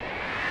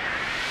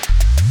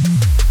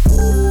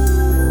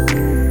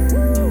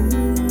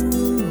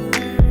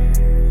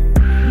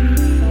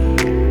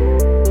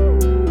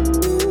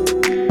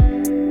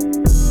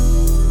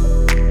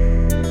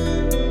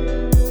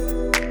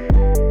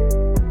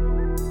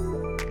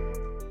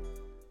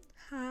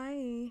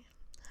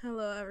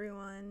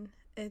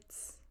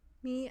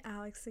Me,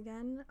 Alex,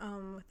 again,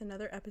 with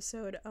another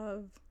episode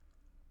of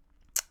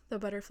the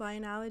butterfly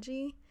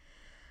analogy.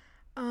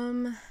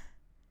 Um,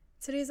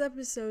 Today's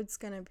episode's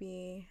gonna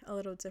be a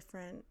little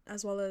different,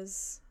 as well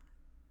as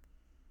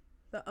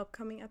the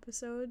upcoming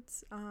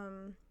episodes,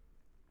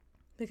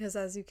 because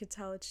as you could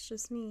tell, it's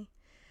just me.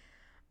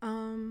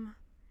 Um,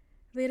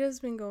 Leda's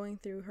been going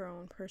through her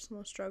own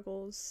personal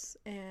struggles,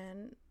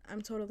 and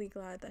I'm totally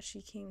glad that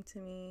she came to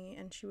me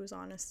and she was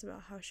honest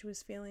about how she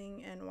was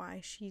feeling and why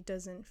she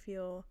doesn't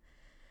feel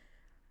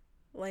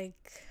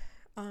like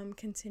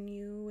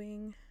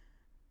continuing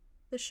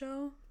the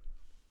show.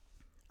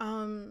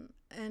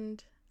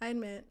 And I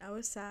admit I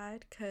was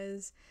sad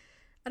because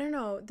I don't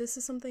know, this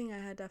is something I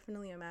had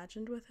definitely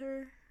imagined with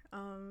her.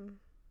 Um,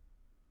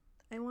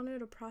 I wanted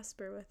to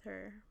prosper with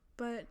her,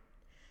 but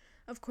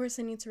of course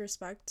I need to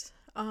respect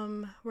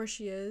where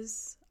she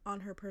is on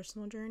her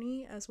personal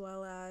journey as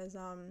well as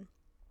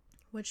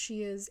what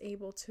she is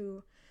able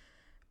to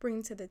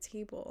bring to the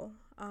table.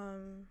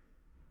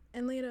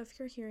 And Leda, if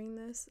you're hearing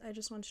this, I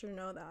just want you to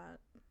know that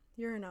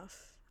you're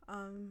enough.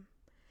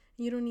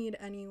 You don't need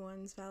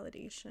anyone's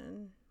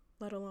validation,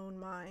 let alone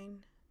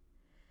mine.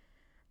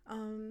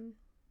 Um,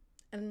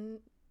 and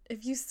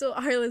if you still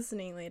are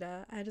listening,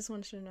 Leda, I just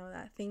want you to know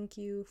that thank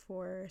you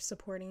for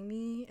supporting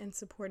me and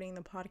supporting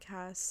the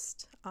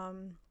podcast.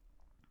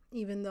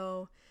 Even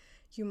though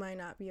you might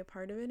not be a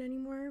part of it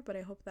anymore, but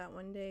I hope that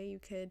one day you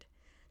could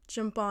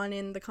jump on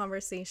in the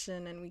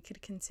conversation and we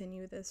could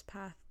continue this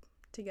path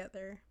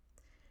together.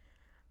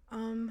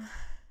 Um,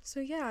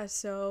 so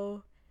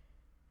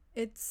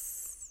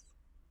it's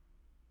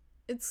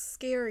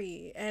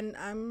scary and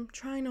I'm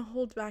trying to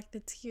hold back the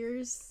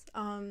tears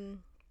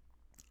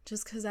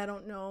just cuz I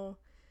don't know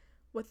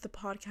what the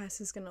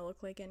podcast is going to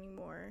look like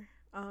anymore.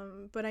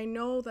 But I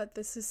know that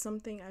this is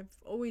something I've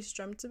always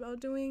dreamt about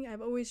doing.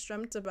 I've always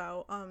dreamt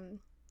about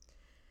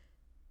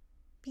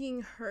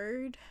being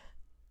heard.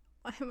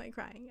 Why am I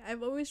crying?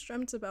 I've always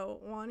dreamt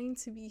about wanting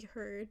to be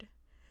heard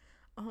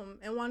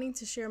and wanting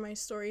to share my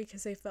story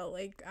because I felt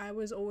like I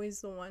was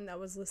always the one that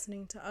was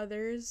listening to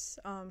others.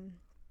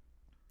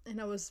 And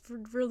I was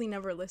really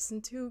never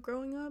listened to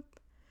growing up,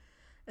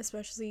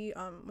 especially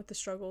with the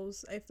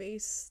struggles I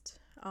faced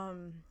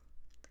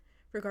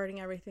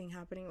regarding everything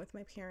happening with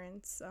my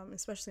parents,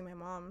 especially my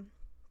mom.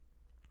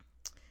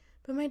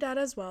 But my dad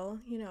as well,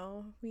 you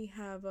know, we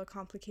have a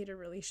complicated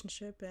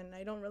relationship and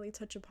I don't really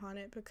touch upon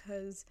it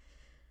because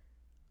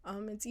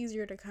it's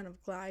easier to kind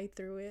of glide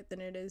through it than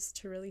it is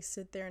to really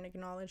sit there and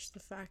acknowledge the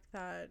fact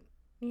that,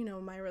 you know,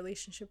 my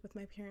relationship with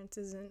my parents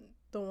isn't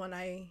the one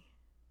I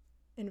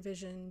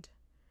envisioned.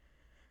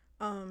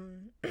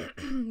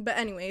 But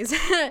anyways,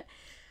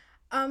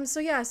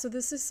 so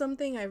this is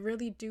something I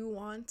really do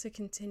want to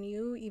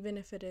continue, even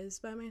if it is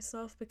by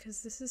myself,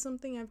 because this is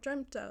something I've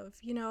dreamt of,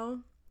 you know?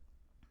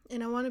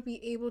 And I want to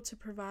be able to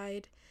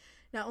provide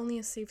not only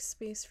a safe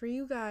space for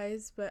you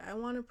guys, but I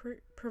want to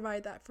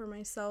provide that for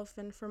myself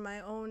and for my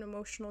own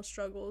emotional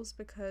struggles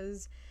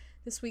because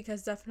this week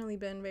has definitely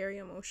been very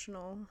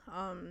emotional.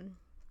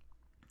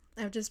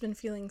 I've just been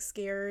feeling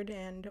scared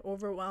and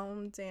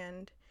overwhelmed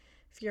and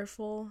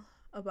fearful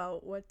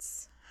about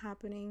what's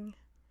happening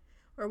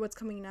or what's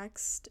coming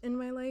next in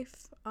my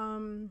life.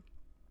 I'm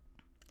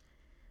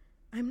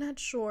not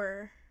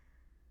sure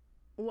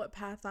what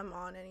path I'm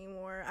on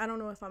anymore. I don't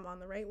know if I'm on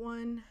the right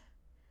one.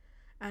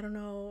 I don't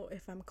know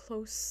if I'm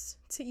close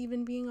to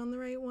even being on the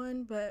right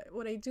one, but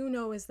what I do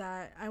know is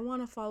that I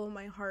want to follow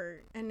my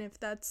heart. And if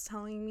that's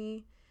telling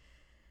me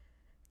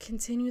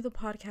continue the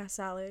podcast,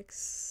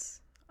 Alex,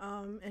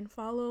 and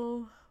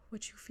follow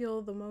what you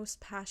feel the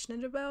most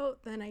passionate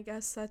about, then I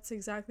guess that's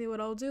exactly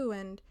what I'll do.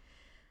 And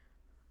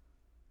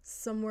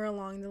somewhere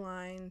along the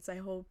lines, I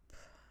hope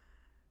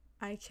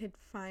I could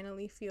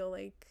finally feel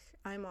like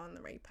I'm on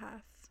the right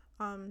path.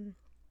 And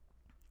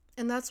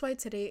that's why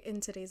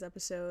in today's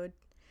episode,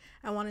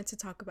 I wanted to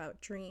talk about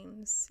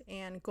dreams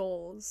and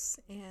goals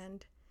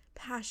and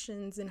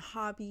passions and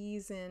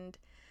hobbies and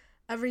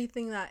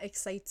everything that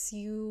excites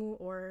you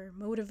or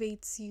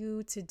motivates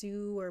you to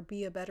do or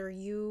be a better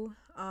you.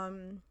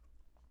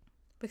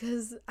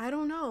 Because I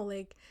don't know,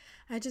 like,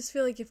 I just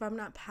feel like if I'm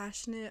not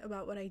passionate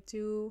about what I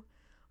do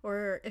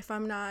or if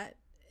I'm not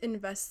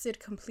invested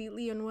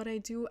completely in what I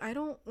do, I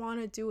don't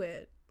want to do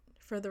it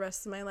for the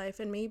rest of my life.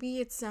 And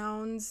maybe it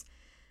sounds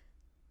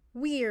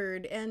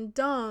weird and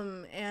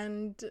dumb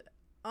and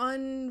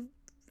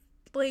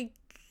like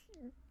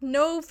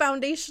no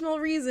foundational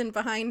reason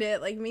behind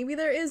it. Like maybe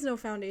there is no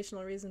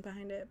foundational reason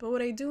behind it. But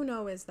what I do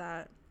know is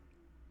that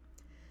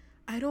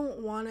I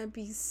don't want to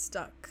be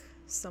stuck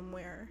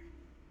somewhere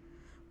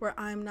where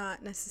I'm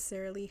not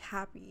necessarily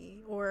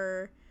happy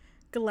or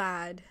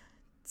glad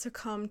to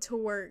come to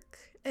work.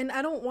 And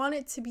I don't want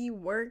it to be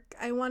work.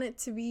 I want it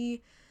to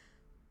be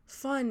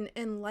fun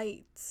and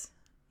light.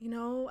 You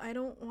know, I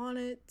don't want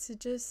it to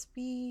just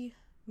be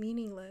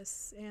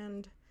meaningless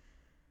and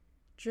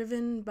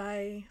driven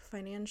by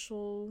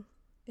financial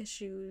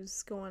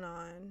issues going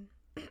on.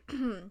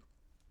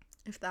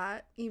 If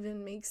that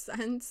even makes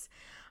sense.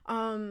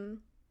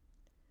 Um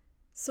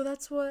So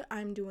that's what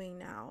I'm doing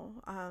now.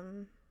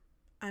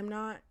 I'm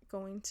not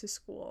going to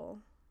school,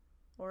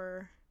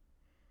 or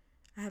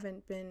I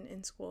haven't been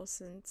in school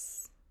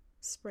since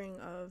spring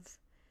of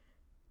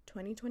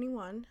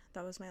 2021.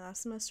 That was my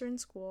last semester in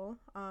school.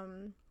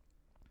 And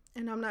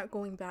I'm not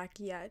going back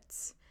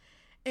yet.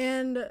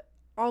 And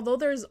although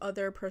there's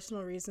other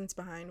personal reasons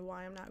behind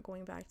why I'm not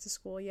going back to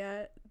school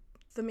yet,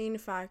 the main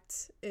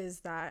fact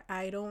is that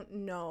I don't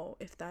know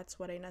if that's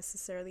what I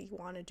necessarily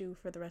want to do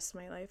for the rest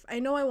of my life. I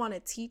know I want to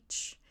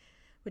teach,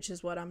 which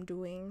is what I'm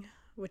doing,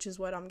 which is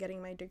what I'm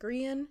getting my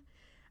degree in.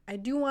 I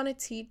do want to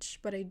teach,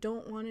 but I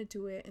don't want to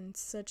do it in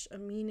such a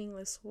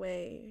meaningless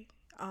way.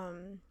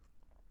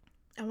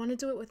 I want to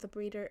do it with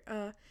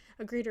a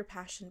greater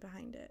passion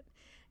behind it.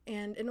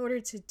 And in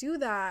order to do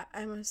that,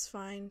 I must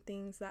find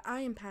things that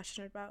I am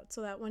passionate about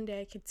so that one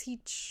day I could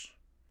teach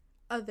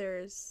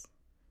others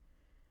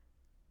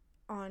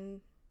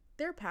on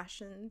their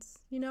passions,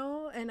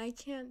 And I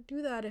can't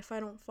do that if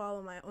I don't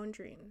follow my own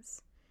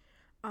dreams.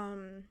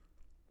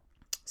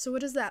 So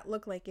what does that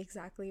look like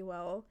exactly?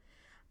 Well,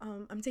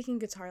 I'm taking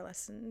guitar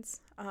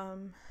lessons,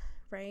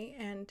 right?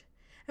 And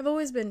I've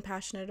always been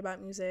passionate about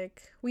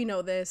music. We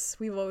know this.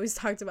 We've always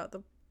talked about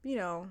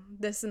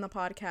this in the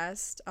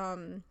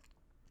podcast.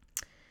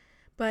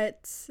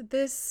 But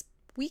this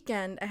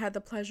weekend, I had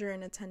the pleasure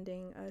in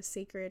attending a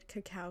sacred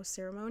cacao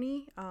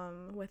ceremony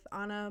with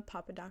Anna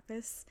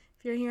Papadakis.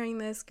 If you're hearing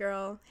this,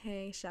 girl,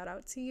 hey, shout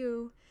out to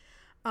you.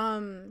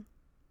 In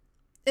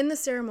the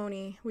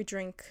ceremony, we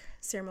drink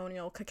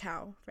ceremonial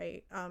cacao,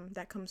 right?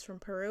 That comes from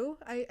Peru,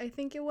 I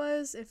think it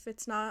was. If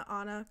it's not,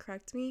 Anna,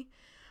 correct me.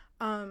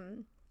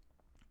 And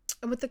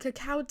what the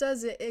cacao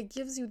does, it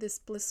gives you this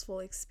blissful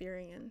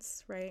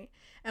experience, right?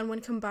 And when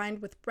combined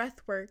with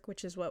breath work,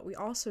 which is what we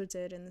also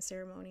did in the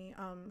ceremony,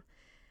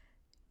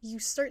 you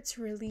start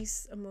to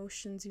release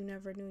emotions you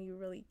never knew you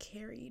really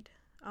carried.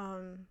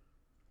 And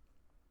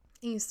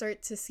you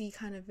start to see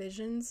kind of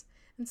visions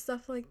and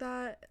stuff like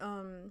that.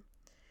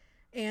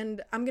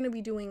 And I'm going to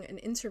be doing an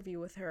interview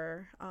with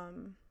her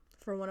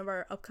for one of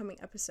our upcoming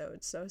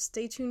episodes. So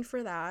stay tuned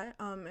for that,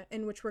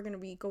 in which we're going to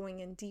be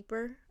going in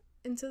deeper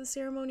into the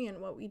ceremony and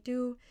what we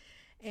do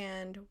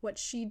and what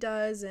she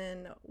does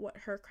and what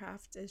her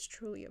craft is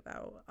truly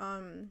about.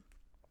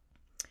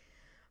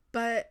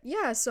 But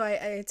yeah, so I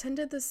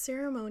attended this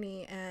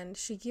ceremony and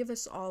she gave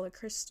us all a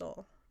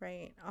crystal,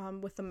 right?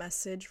 With a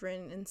message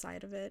written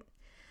inside of it.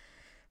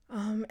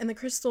 And the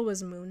crystal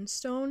was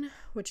moonstone,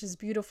 which is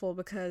beautiful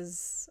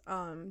because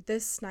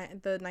this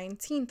night, the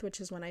 19th, which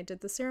is when I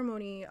did the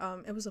ceremony,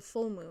 it was a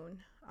full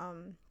moon.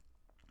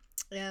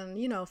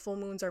 And full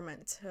moons are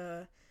meant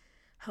to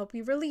help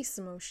you release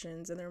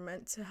emotions, and they're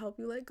meant to help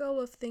you let go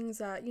of things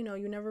that, you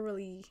never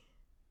really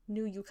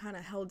knew you kind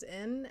of held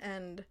in.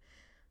 And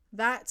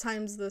that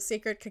times the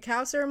sacred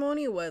cacao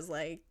ceremony was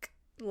like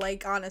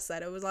Anna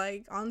said, it was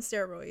like on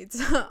steroids.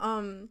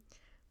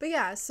 But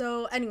yeah,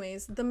 so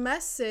anyways, the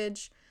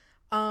message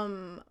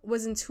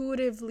was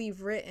intuitively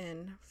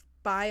written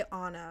by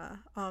Anna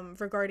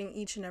regarding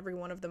each and every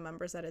one of the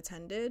members that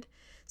attended.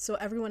 So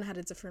everyone had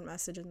a different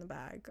message in the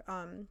bag.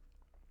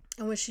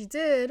 And what she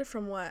did,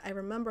 from what I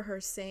remember her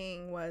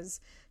saying,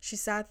 was she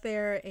sat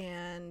there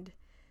and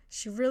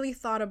she really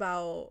thought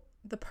about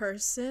the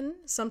person.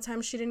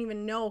 Sometimes she didn't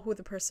even know who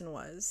the person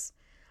was.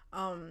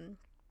 And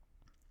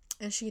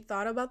she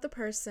thought about the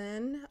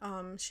person.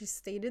 She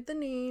stated the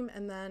name,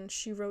 and then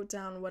she wrote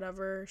down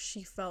whatever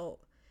she felt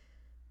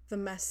the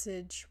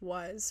message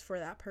was for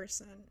that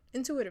person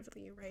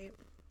intuitively, right?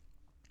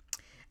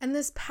 And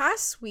this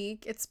past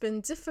week, it's been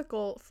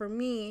difficult for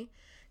me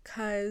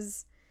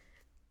because,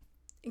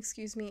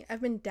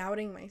 I've been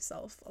doubting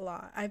myself a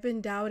lot. I've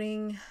been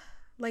doubting,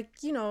 like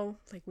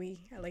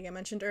I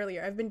mentioned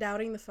earlier, I've been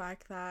doubting the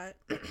fact that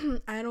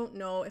I don't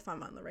know if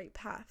I'm on the right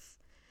path.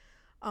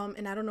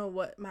 And I don't know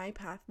what my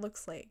path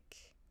looks like.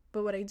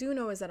 But what I do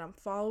know is that I'm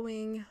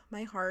following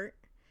my heart.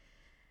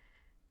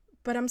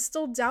 But I'm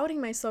still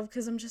doubting myself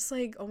because I'm just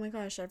like, oh my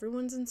gosh,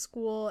 everyone's in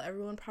school.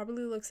 Everyone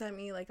probably looks at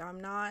me like I'm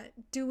not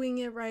doing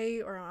it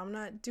right or I'm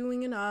not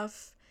doing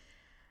enough.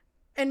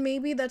 And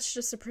maybe that's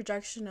just a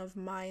projection of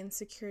my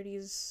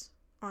insecurities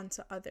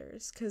onto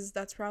others, because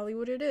that's probably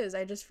what it is.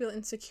 I just feel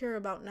insecure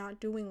about not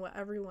doing what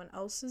everyone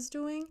else is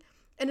doing.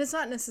 And it's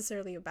not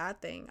necessarily a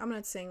bad thing. I'm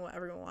not saying what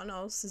everyone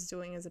else is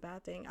doing is a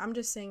bad thing. I'm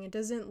just saying it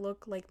doesn't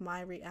look like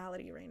my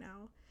reality right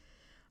now.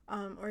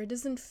 Or it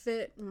doesn't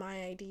fit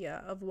my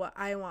idea of what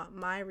I want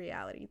my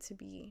reality to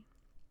be.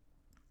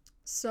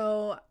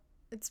 So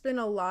it's been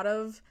a lot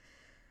of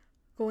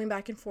going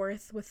back and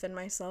forth within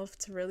myself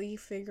to really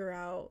figure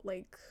out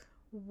like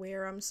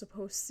where I'm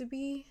supposed to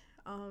be.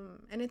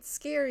 And it's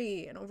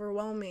scary and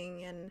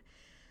overwhelming, and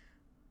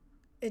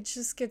it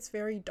just gets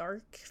very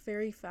dark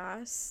very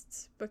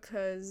fast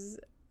because,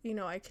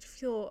 I could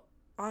feel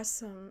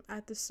awesome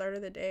at the start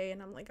of the day,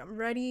 and I'm like, I'm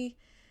ready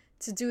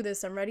to do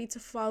this. I'm ready to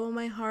follow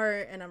my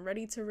heart, and I'm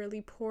ready to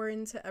really pour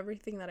into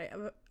everything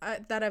that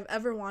I've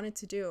ever wanted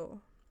to do,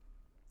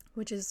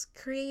 which is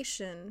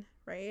creation,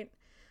 right?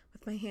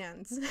 With my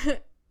hands.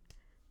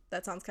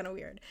 that sounds kind of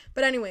weird.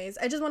 But anyways,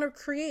 I just want to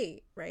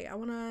create, right? I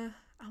want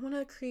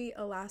to create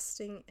a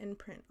lasting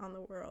imprint on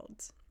the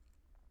world.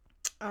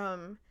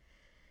 Um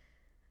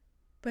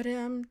but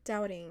I'm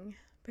doubting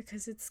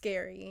because it's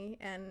scary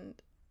and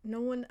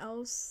no one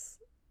else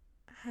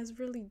has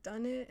really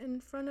done it in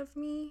front of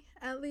me,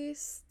 at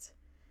least.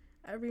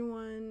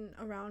 Everyone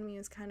around me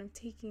is kind of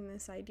taking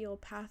this ideal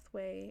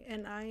pathway,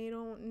 and I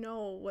don't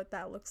know what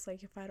that looks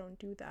like if I don't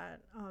do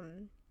that.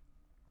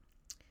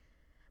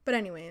 But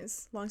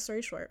anyways, long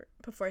story short,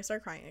 before I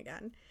start crying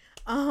again,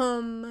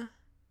 I'm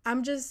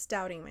just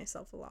doubting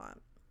myself a lot.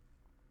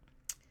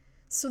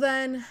 So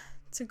then,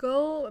 to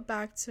go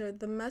back to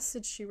the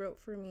message she wrote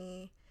for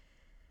me,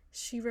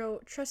 she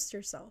wrote, "Trust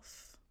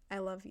yourself. I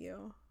love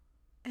you."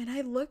 And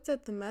I looked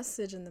at the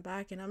message in the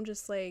back and I'm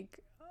just like,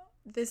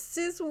 this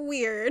is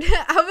weird.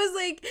 I was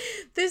like,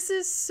 this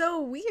is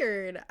so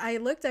weird. I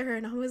looked at her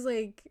and I was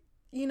like,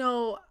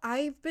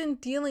 I've been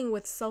dealing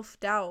with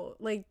self-doubt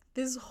like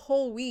this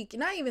whole week,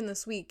 not even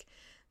this week,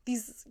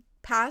 these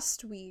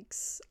past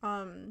weeks,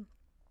 on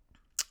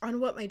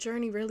what my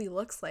journey really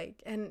looks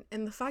like. And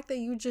the fact that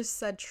you just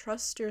said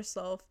trust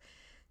yourself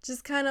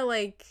just kind of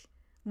like,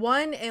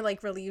 one, it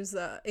like relieves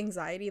the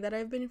anxiety that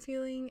I've been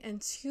feeling, and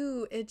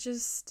two, it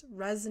just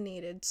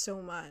resonated so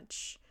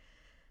much.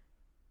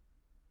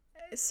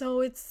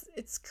 So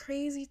it's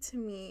crazy to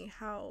me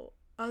how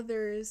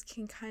others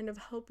can kind of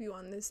help you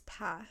on this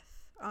path,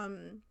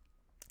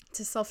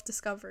 to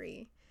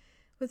self-discovery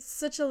with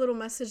such a little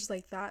message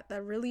like that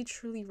really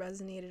truly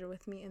resonated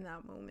with me in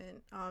that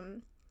moment,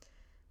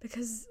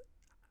 because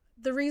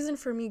the reason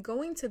for me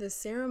going to this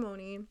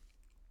ceremony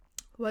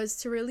was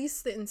to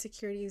release the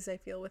insecurities I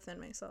feel within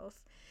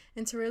myself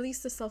and to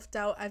release the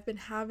self-doubt I've been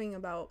having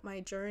about my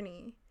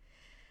journey.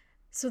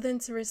 So then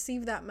to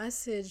receive that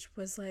message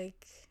was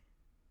like,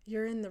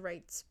 you're in the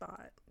right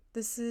spot.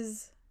 This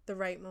is the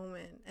right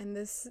moment, and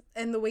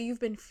the way you've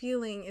been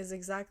feeling is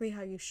exactly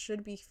how you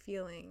should be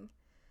feeling.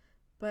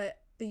 But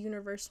the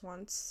universe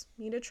wants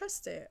me to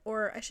trust it,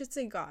 or I should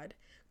say God.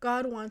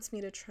 God wants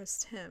me to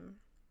trust him.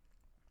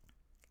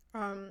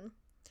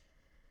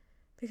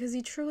 Because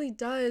he truly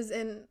does,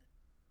 and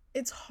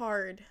it's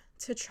hard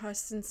to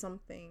trust in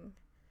something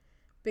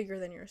bigger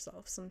than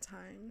yourself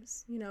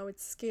sometimes.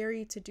 It's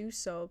scary to do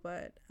so,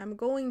 but I'm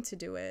going to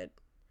do it.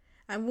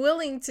 I'm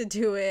willing to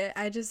do it.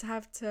 I just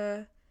have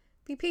to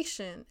be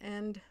patient,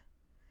 and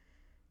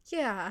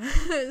yeah.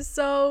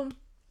 so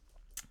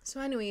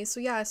anyway,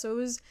 so it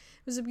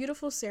was a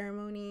beautiful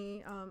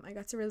ceremony. I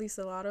got to release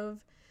a lot of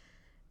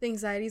the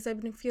anxieties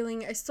I've been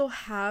feeling. I still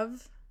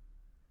have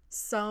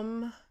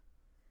some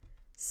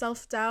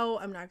self-doubt,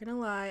 I'm not gonna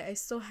lie. I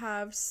still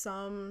have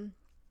some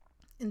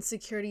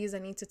insecurities I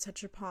need to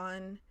touch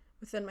upon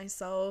within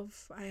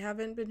myself. I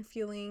haven't been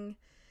feeling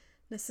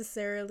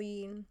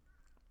necessarily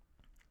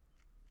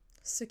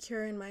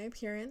secure in my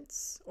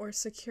appearance, or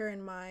secure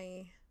in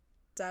my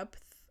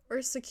depth,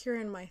 or secure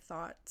in my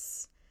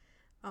thoughts.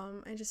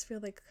 I just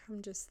feel like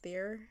I'm just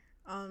there.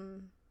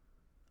 I'm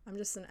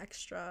just an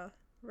extra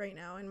right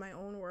now in my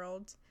own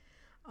world.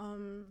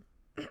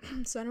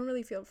 So I don't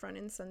really feel front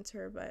and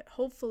center, but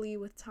hopefully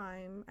with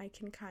time I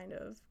can kind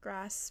of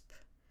grasp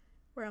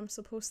where I'm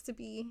supposed to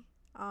be.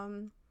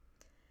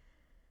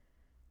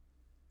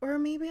 Or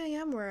maybe I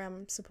am where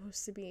I'm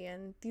supposed to be,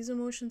 and these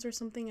emotions are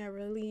something I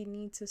really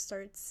need to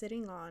start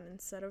sitting on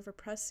instead of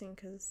repressing,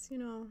 because,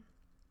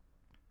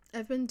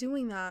 I've been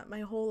doing that my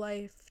whole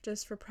life,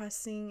 just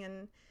repressing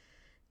and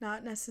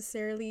not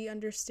necessarily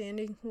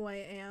understanding who I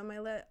am. I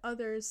let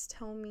others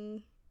tell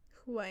me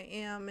who I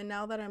am, and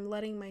now that I'm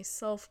letting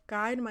myself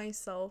guide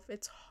myself,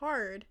 it's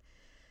hard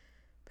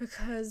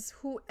because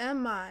who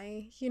am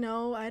I?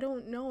 I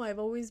don't know. I've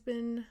always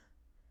been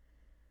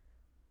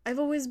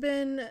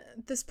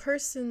this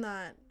person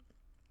that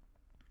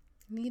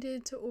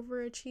needed to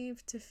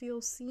overachieve to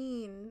feel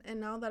seen, and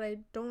now that I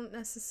don't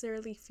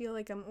necessarily feel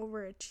like I'm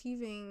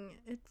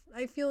overachieving,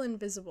 I feel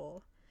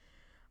invisible.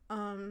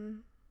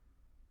 And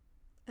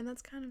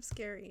that's kind of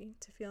scary,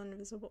 to feel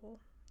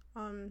invisible.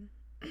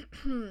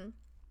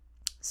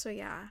 So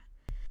yeah.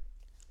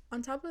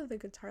 On top of the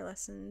guitar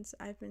lessons,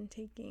 I've been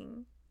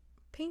taking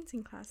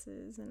painting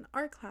classes and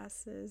art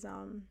classes,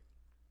 and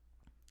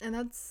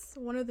that's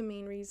one of the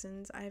main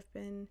reasons I've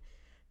been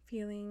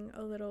feeling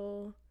a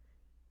little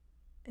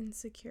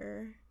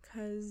insecure,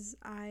 because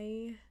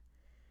I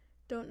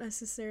don't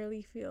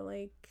necessarily feel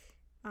like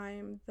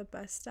I'm the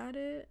best at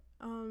it,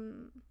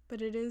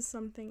 but it is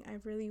something I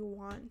really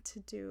want to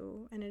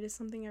do, and it is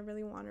something I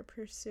really want to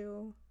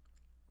pursue.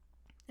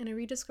 And I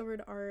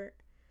rediscovered art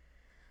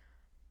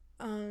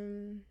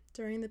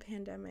during the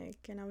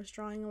pandemic, and I was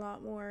drawing a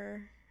lot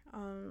more.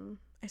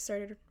 I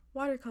started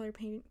watercolor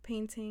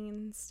painting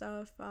and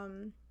stuff,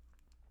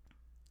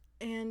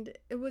 and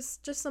it was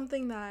just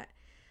something that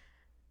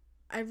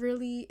I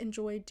really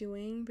enjoyed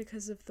doing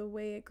because of the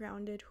way it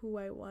grounded who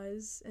I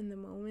was in the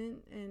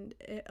moment, and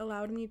it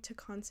allowed me to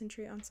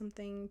concentrate on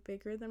something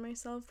bigger than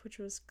myself, which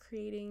was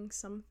creating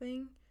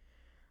something.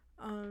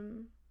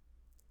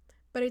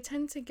 But I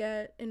tend to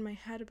get in my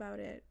head about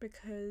it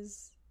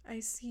because I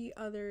see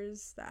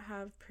others that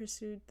have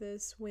pursued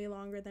this way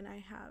longer than I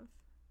have.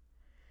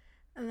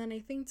 And then I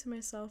think to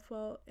myself,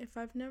 well, if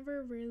I've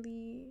never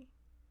really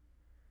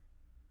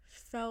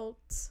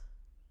felt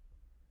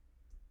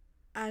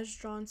as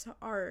drawn to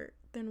art,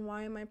 then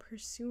why am I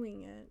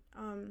pursuing it?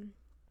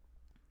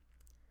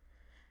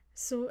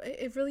 So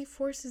it really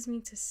forces me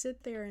to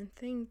sit there and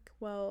think,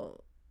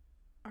 well,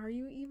 are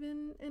you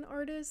even an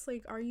artist?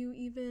 Like, are you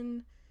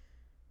even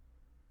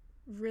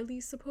really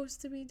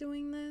supposed to be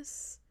doing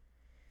this?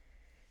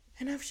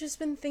 And I've just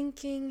been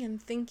thinking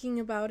and thinking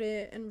about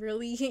it and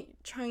really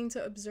trying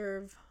to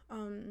observe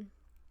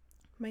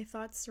my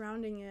thoughts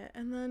surrounding it.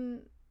 And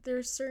then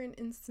there's certain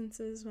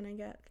instances when I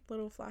get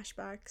little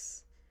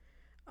flashbacks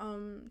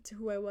to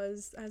who I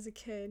was as a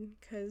kid,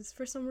 because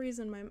for some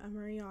reason my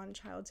memory on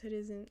childhood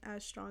isn't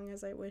as strong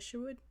as I wish it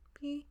would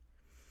be.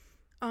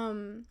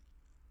 And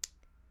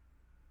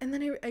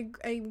then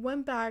I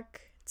went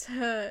back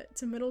to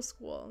middle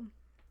school,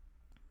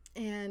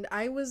 and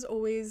I was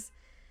always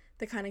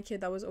the kind of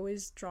kid that was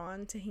always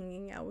drawn to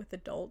hanging out with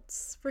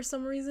adults for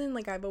some reason.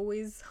 Like, I've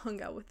always hung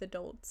out with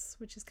adults,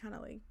 which is kind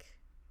of like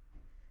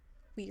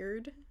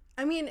weird.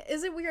 I mean,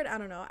 is it weird? I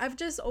don't know. I've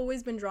just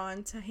always been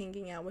drawn to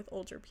hanging out with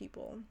older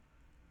people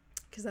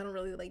because I don't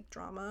really like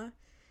drama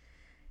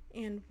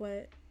and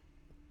what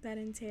that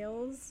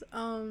entails.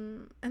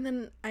 And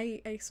then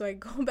I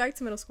go back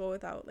to middle school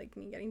without like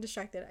me getting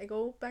distracted. I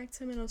go back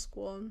to middle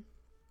school,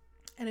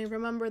 and I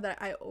remember that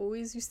I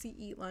always used to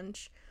eat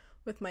lunch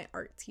with my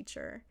art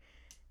teacher.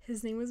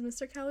 His name was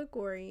Mr.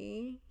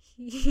 Caligori.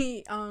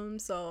 He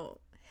so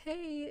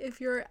hey,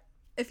 if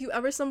you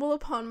ever stumble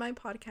upon my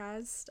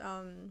podcast,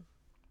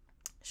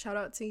 shout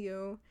out to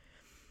you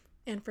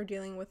and for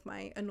dealing with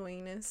my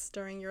annoyingness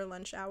during your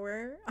lunch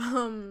hour.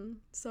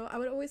 So I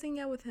would always hang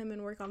out with him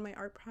and work on my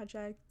art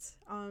project.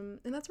 And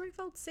that's where I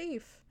felt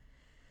safe.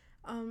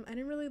 I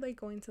didn't really like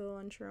going to the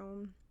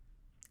lunchroom.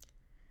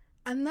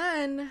 And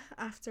then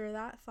after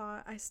that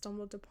thought, I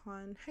stumbled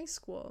upon high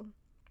school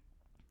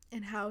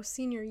and how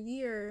senior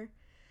year,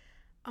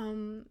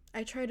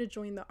 I tried to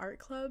join the art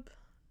club,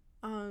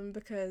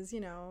 because,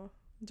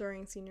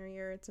 during senior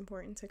year, it's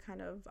important to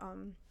kind of,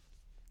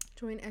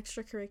 join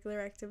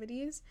extracurricular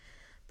activities.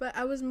 But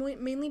I was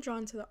mainly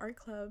drawn to the art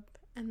club,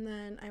 and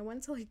then I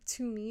went to like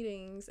 2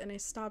 meetings and I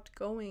stopped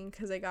going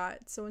because I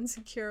got so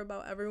insecure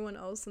about everyone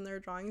else and their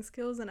drawing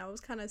skills, and I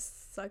was kind of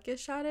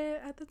suckish at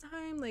it at the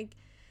time. Like,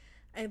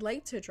 I'd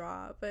like to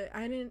draw, but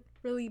I didn't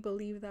really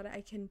believe that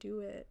I can do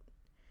it.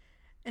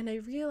 And I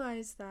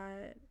realized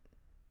that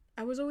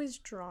I was always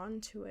drawn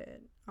to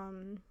it.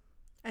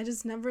 I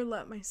just never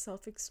let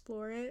myself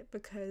explore it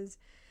because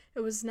it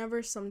was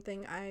never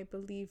something I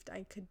believed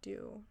I could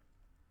do.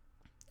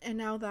 And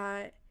now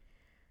that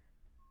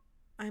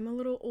I'm a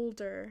little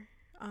older,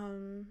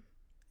 and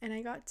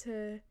I got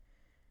to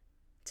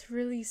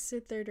really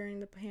sit there during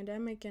the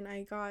pandemic, and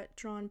I got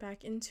drawn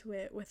back into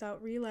it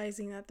without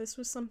realizing that this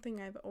was something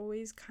I've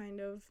always kind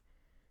of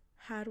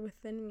had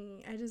within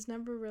me. I just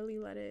never really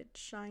let it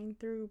shine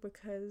through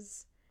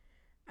because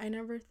I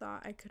never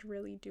thought I could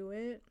really do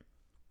it.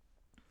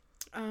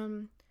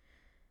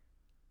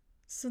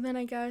 So then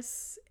I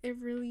guess it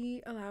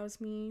really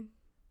allows me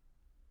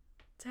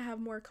to have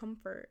more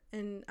comfort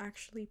in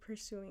actually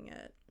pursuing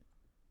it.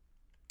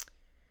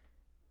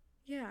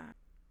 Yeah.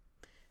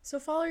 So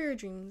follow your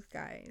dreams,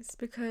 guys,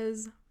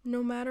 because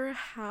no matter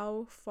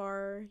how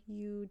far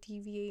you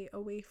deviate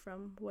away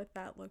from what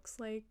that looks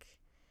like,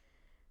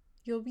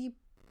 you'll be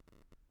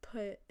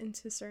put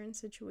into certain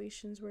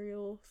situations where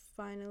you'll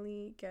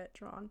finally get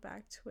drawn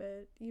back to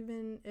it,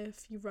 even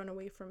if you run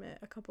away from it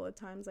a couple of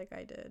times like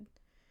I did.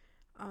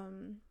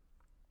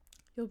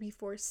 You'll be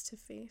forced to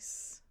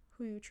face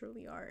who you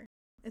truly are.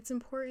 It's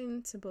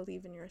important to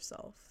believe in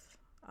yourself,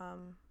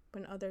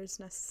 when others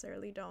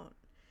necessarily don't.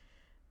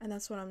 And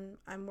that's what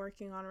I'm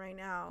working on right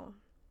now.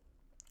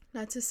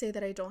 Not to say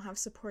that I don't have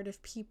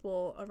supportive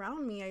people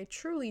around me. I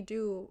truly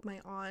do. My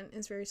aunt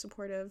is very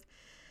supportive.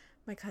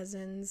 My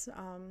cousins,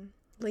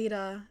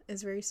 Leda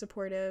is very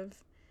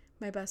supportive.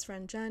 My best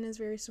friend Jen is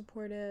very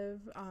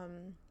supportive.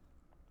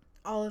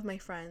 All of my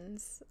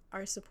friends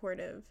are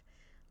supportive.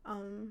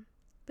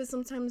 But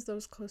sometimes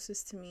those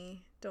closest to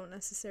me don't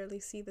necessarily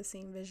see the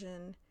same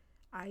vision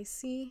I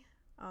see.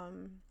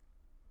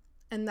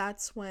 And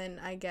that's when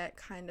I get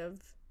kind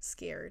of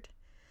scared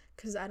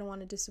because I don't want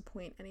to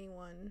disappoint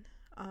anyone.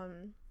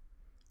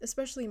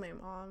 Especially my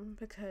mom,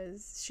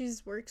 because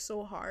she's worked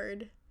so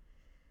hard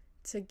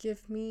to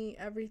give me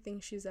everything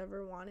she's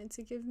ever wanted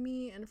to give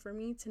me, and for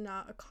me to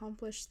not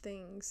accomplish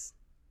things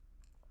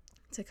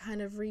to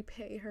kind of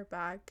repay her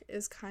back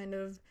is kind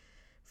of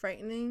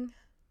frightening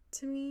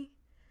to me.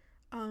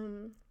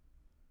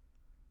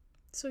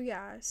 So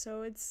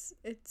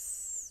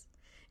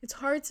it's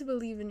hard to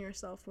believe in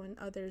yourself when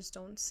others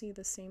don't see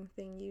the same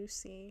thing you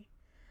see.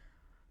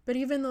 But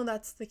even though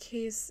that's the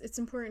case, it's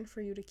important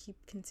for you to keep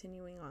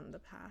continuing on the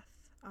path.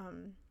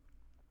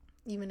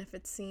 Even if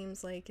it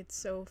seems like it's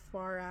so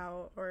far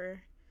out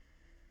or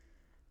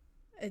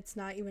it's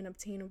not even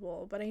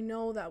obtainable. But I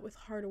know that with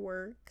hard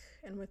work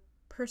and with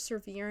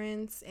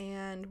perseverance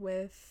and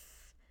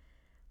with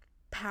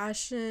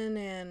passion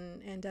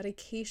and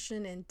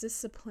dedication and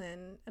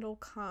discipline, it'll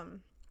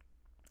come.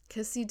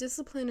 Because, see,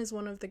 discipline is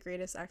one of the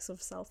greatest acts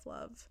of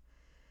self-love.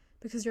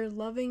 Because you're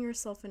loving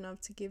yourself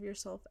enough to give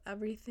yourself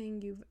everything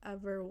you've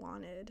ever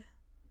wanted.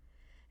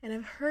 And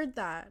I've heard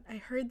that. I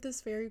heard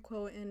this very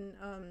quote in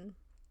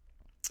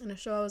a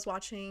show I was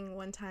watching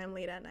one time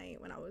late at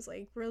night when I was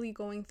like really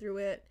going through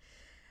it.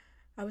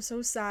 I was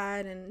so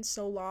sad and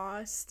so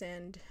lost,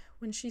 and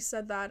when she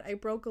said that, I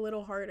broke a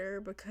little harder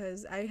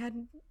because I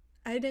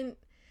didn't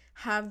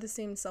have the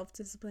same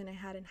self-discipline I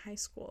had in high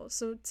school.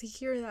 So to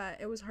hear that,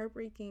 it was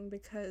heartbreaking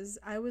because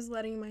I was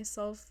letting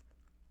myself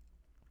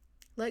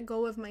let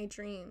go of my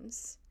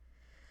dreams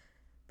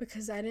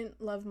because I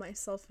didn't love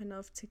myself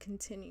enough to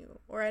continue,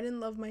 or I didn't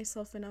love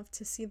myself enough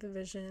to see the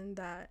vision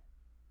that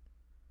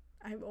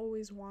I've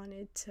always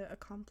wanted to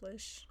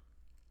accomplish.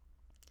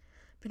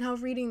 But now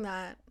reading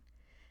that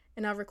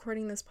and now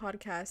recording this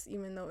podcast,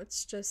 even though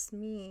it's just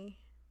me,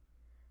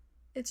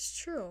 it's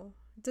true.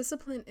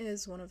 Discipline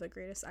is one of the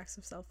greatest acts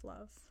of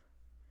self-love.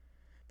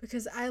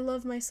 Because I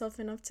love myself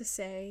enough to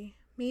say,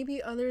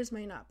 maybe others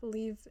might not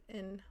believe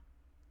in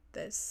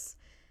this.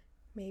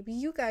 Maybe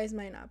you guys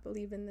might not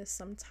believe in this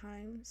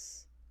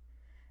sometimes.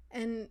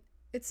 And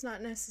it's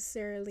not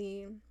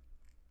necessarily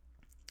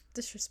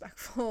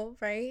disrespectful,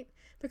 right?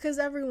 Because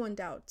everyone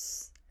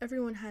doubts.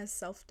 Everyone has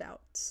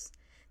self-doubts.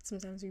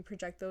 Sometimes we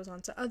project those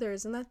onto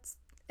others, and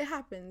it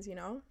happens, you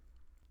know?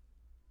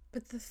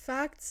 But the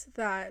fact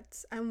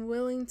that I'm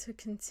willing to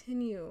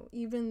continue,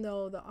 even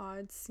though the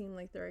odds seem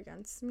like they're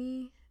against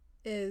me,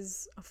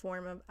 is a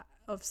form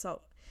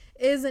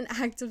is an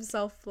act of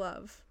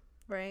self-love,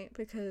 right?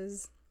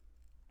 Because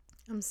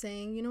I'm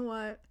saying, you know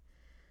what?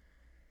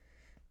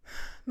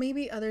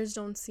 Maybe others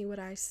don't see what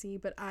I see,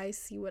 but I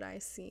see what I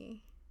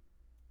see.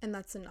 And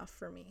that's enough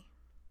for me.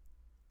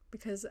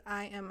 Because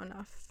I am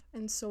enough,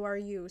 and so are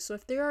you. So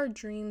if there are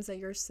dreams that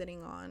you're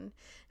sitting on,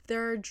 if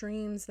there are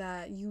dreams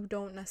that you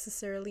don't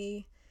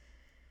necessarily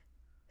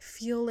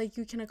feel like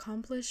you can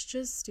accomplish,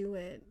 just do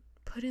it.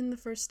 Put in the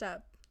first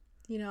step.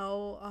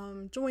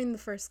 Join the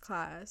first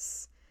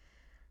class.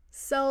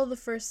 Sell the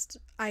first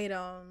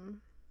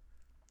item.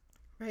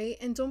 Right?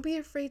 And don't be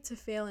afraid to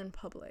fail in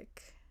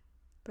public,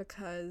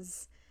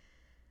 because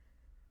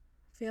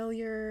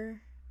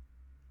failure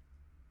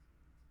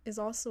is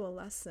also a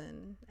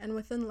lesson, and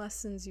within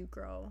lessons you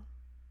grow,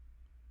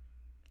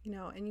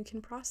 and you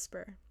can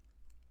prosper.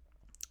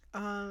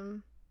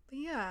 But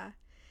yeah,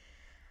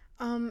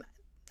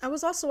 I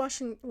was also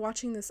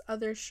watching this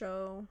other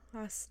show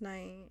last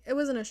night. It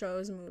wasn't a show, it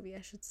was a movie,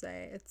 I should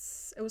say.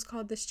 It was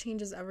called This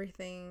Changes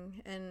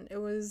Everything, and it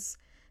was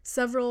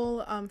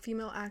several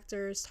female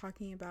actors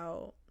talking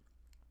about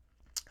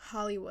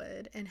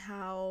Hollywood and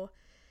how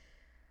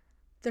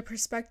the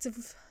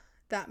perspective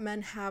that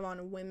men have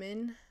on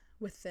women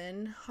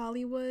within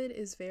Hollywood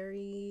is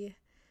very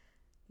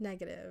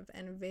negative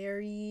and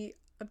very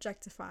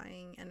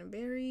objectifying and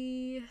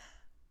very,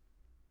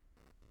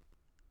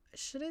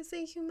 should I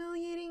say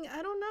humiliating?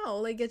 I don't know.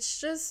 Like,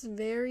 it's just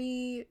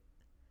very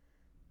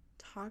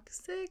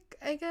toxic,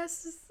 I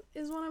guess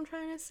is what I'm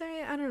trying to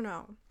say. I don't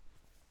know.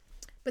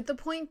 But the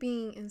point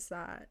being is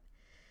that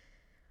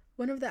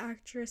one of the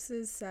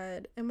actresses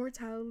said,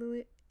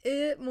 immortality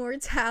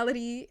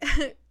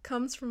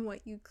comes from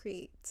what you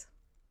create.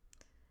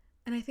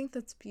 And I think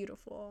that's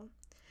beautiful.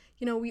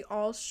 We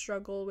all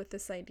struggle with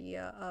this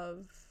idea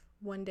of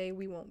one day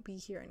we won't be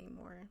here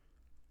anymore,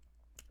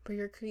 but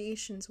your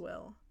creations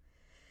will.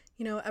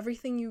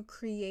 Everything you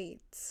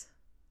create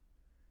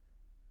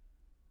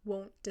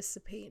won't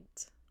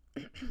dissipate.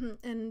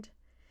 And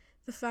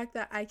the fact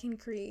that I can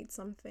create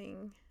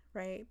something,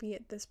 right? Be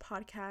it this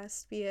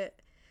podcast, be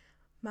it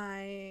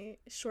my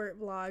short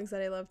vlogs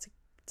that I love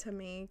to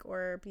make,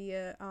 or be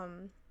it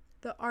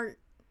the art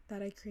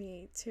that I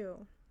create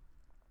too.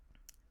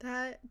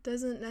 That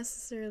doesn't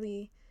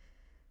necessarily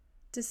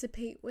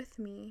dissipate with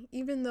me,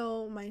 even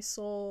though my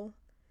soul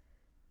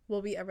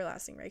will be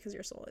everlasting, right? Because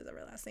your soul is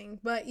everlasting.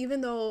 But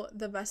even though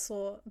the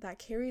vessel that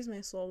carries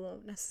my soul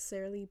won't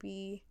necessarily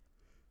be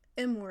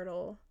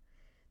immortal,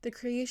 the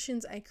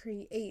creations I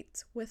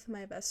create with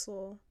my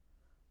vessel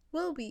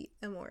will be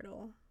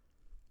immortal.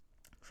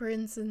 For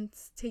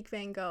instance, take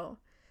Van Gogh.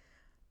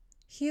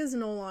 He is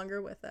no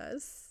longer with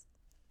us,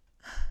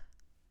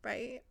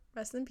 right?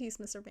 Rest in peace,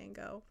 Mr. Van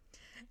Gogh.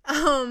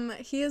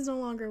 He is no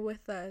longer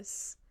with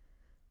us,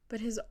 but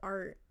his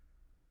art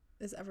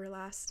is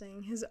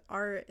everlasting. His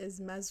art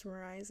is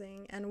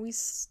mesmerizing, and we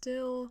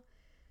still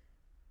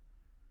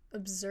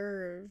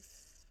observe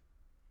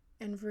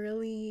and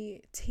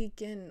really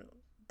take in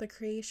the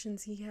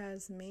creations he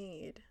has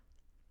made,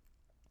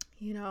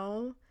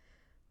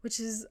 which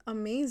is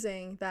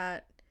amazing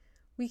that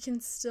we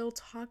can still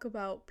talk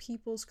about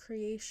people's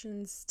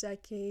creations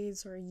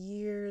decades or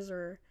years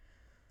or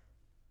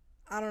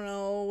I don't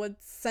know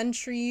what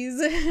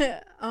centuries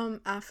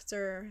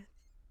after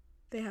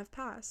they have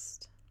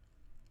passed.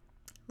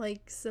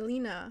 Like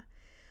Selena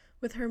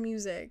with her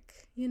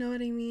music, you know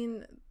what I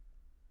mean?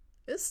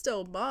 it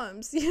still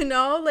bumps, you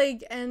know?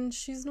 Like, and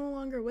she's no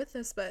longer with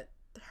us, but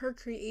her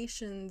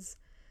creations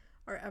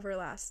are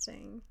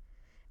everlasting.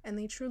 And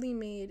they truly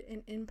made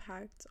an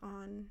impact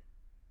on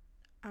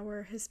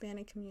our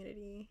Hispanic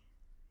community,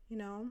 you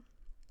know?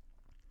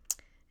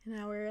 And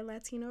our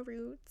Latino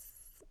roots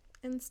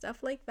and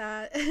stuff like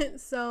that.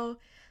 So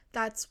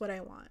that's what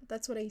I want.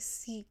 That's what I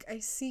seek. I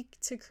seek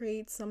to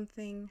create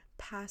something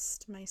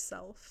past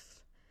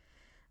myself.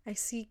 I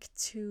seek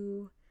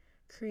to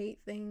create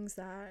things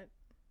that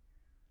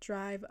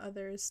drive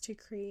others to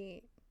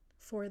create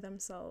for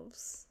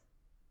themselves,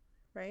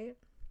 right?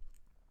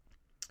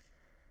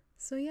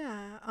 So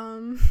yeah,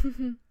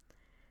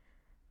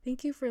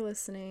 thank you for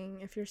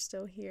listening if you're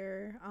still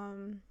here.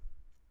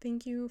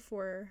 Thank you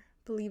for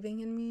believing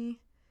in me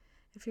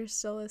if you're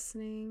still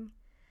listening.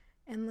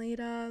 And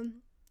Leda,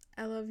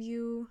 I love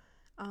you.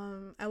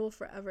 I will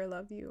forever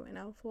love you, and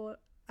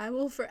I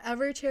will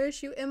forever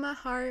cherish you in my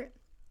heart.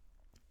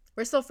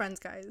 We're still friends,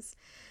 guys.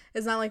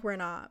 It's not like we're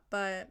not,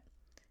 but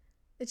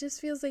it just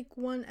feels like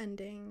one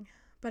ending.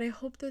 But I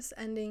hope this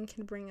ending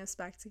can bring us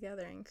back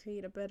together and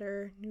create a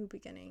better new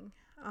beginning.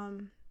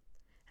 And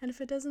if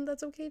it doesn't,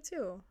 that's okay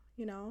too,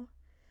 you know?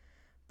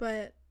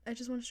 But I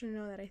just want you to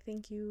know that I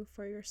thank you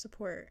for your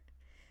support.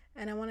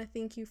 And I want to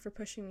thank you for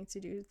pushing me to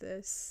do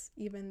this,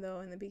 even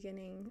though in the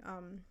beginning,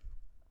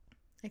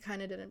 I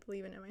kind of didn't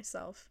believe in it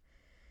myself.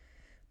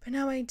 But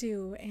now I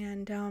do,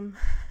 and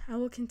I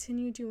will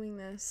continue doing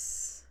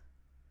this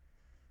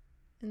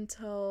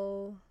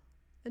until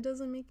it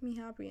doesn't make me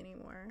happy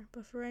anymore.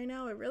 But for right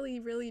now, it really,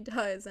 really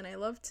does. And I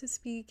love to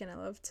speak, and I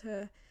love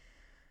to,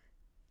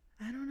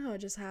 I don't know,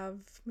 just have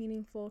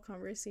meaningful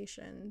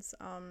conversations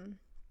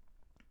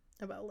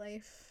about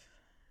life.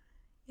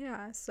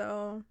 Yeah,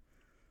 so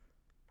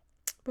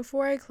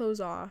before I close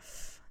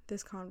off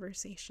this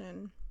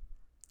conversation,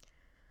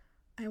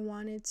 I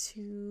wanted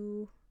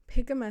to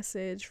pick a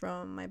message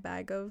from my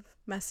bag of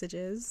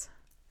messages.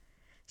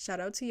 Shout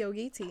out to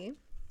Yogi Tea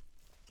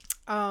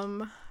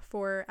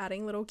for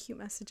adding little cute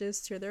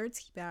messages to their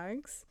tea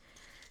bags.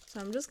 So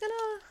I'm just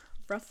gonna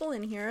ruffle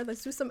in here.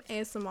 Let's do some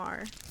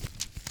ASMR.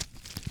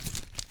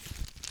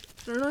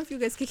 I don't know if you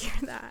guys can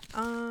hear that.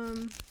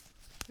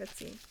 Let's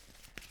see.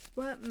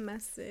 What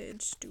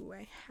message do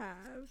I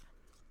have?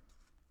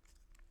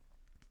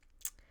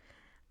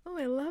 Oh,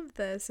 I love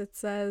this. It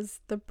says,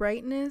 the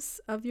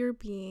brightness of your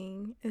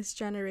being is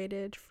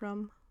generated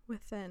from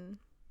within.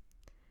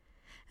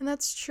 And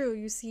that's true.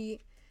 You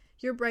see,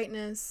 your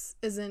brightness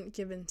isn't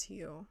given to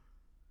you.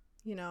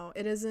 You know,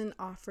 it isn't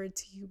offered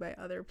to you by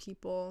other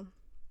people.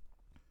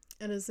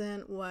 It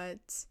isn't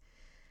what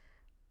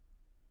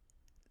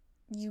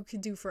you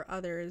could do for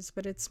others,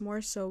 but it's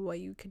more so what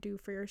you could do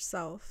for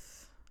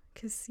yourself.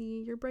 Because,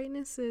 see, your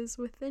brightness is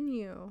within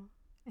you,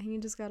 and you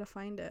just gotta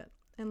find it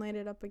and light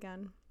it up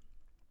again.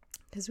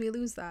 Because we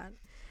lose that.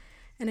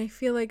 And I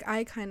feel like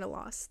I kind of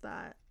lost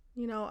that.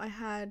 You know, I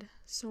had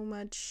so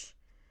much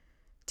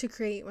to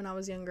create when I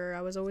was younger.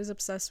 I was always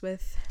obsessed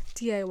with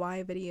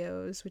DIY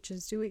videos, which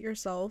is do it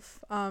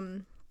yourself.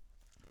 I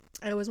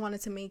always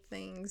wanted to make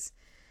things.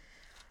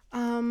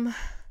 But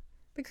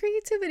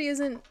creativity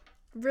isn't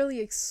really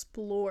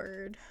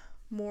explored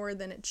more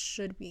than it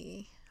should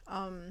be.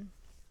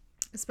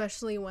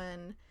 Especially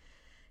when,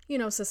 you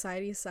know,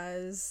 society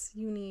says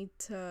you need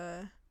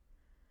to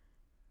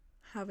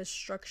have a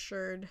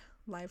structured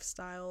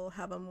lifestyle,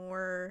 have a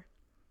more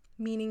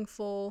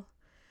meaningful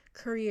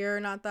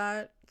career. Not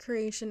that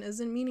creation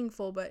isn't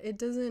meaningful, but it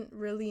doesn't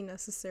really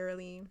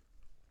necessarily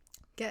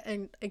get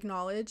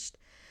acknowledged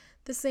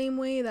the same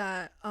way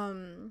that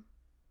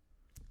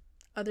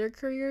other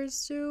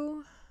careers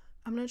do.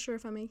 I'm not sure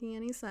if I'm making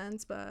any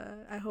sense,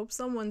 but I hope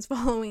someone's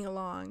following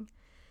along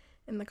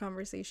in the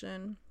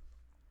conversation.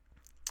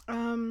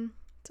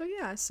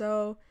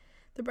 So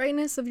the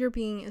brightness of your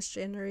being is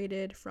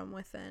generated from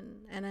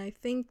within, and I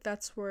think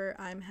that's where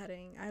I'm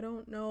heading. I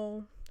don't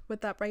know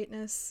what that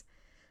brightness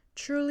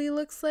truly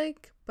looks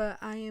like, but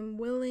I am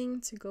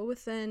willing to go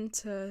within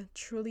to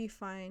truly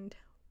find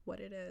what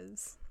it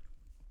is.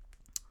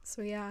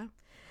 So yeah.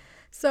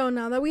 So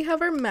now that we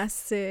have our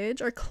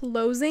message, our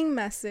closing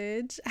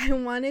message, I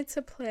wanted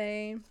to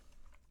play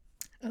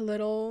a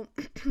little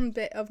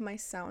bit of my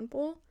sound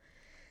bowl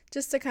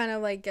just to kind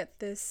of like get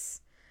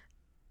this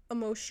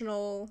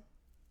emotional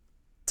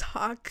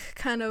talk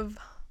kind of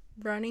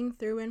running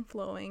through and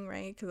flowing,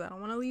 right? Because I don't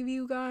want to leave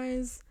you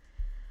guys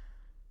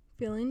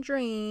feeling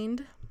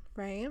drained,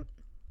 right?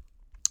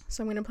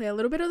 So I'm going to play a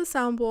little bit of the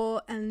sound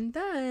bowl, and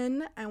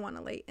then I want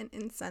to light an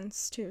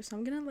incense too. So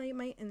I'm going to light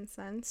my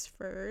incense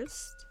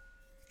first.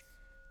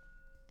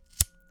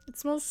 It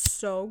smells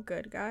so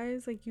good,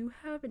 guys. Like, you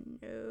have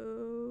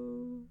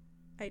no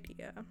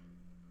idea.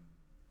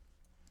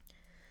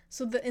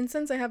 So the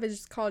incense I have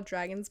is called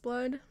Dragon's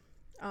Blood.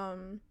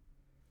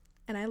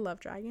 And I love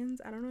dragons.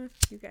 I don't know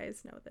if you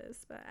guys know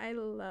this, but I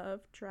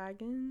love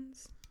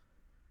dragons.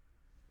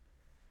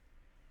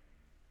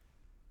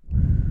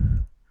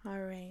 All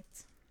right.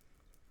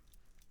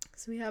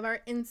 So we have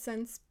our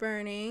incense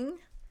burning.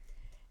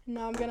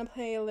 Now I'm going to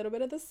play a little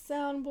bit of the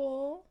sound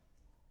bowl.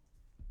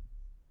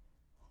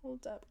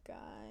 Hold up,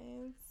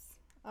 guys.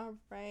 All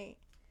right.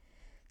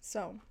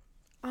 So,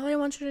 all I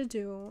want you to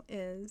do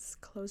is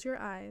close your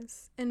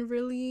eyes and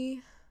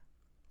really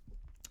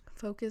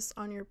focus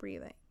on your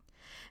breathing.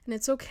 And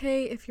it's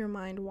okay if your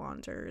mind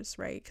wanders,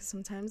 right? Because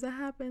sometimes that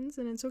happens,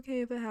 and it's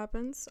okay if it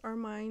happens. Our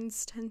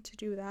minds tend to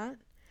do that.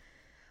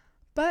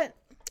 But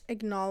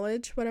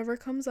acknowledge whatever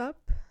comes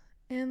up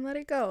and let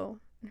it go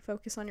and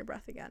focus on your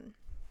breath again.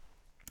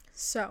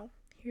 So,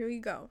 here we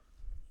go.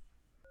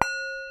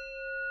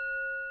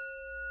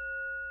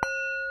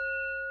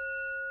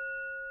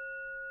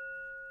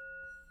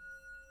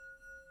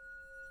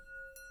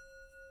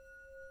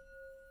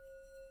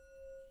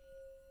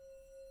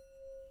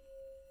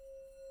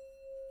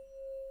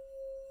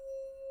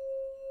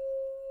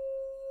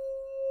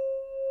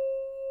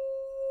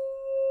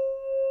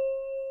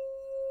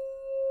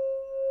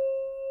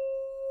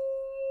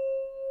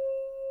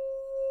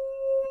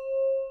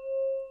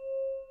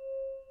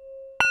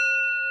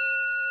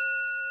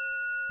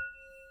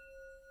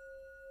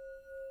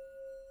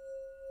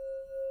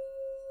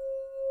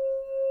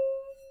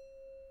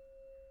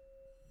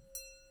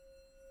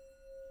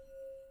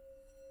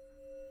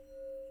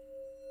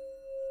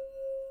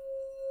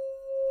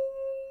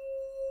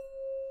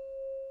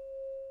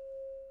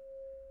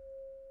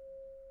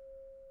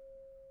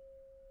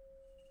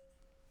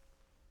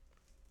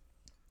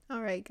 All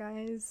right,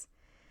 guys.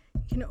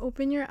 You can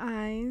open your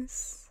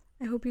eyes.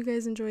 I hope you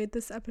guys enjoyed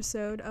this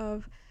episode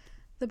of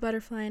The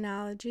Butterfly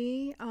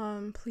Analogy.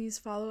 Please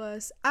follow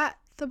us at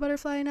The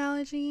Butterfly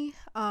Analogy.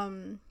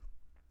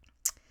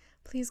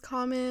 Please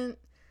comment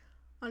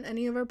on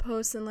any of our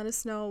posts and let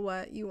us know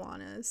what you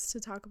want us to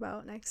talk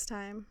about next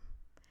time.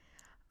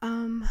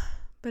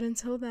 But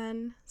until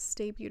then,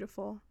 stay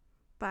beautiful.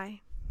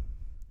 Bye.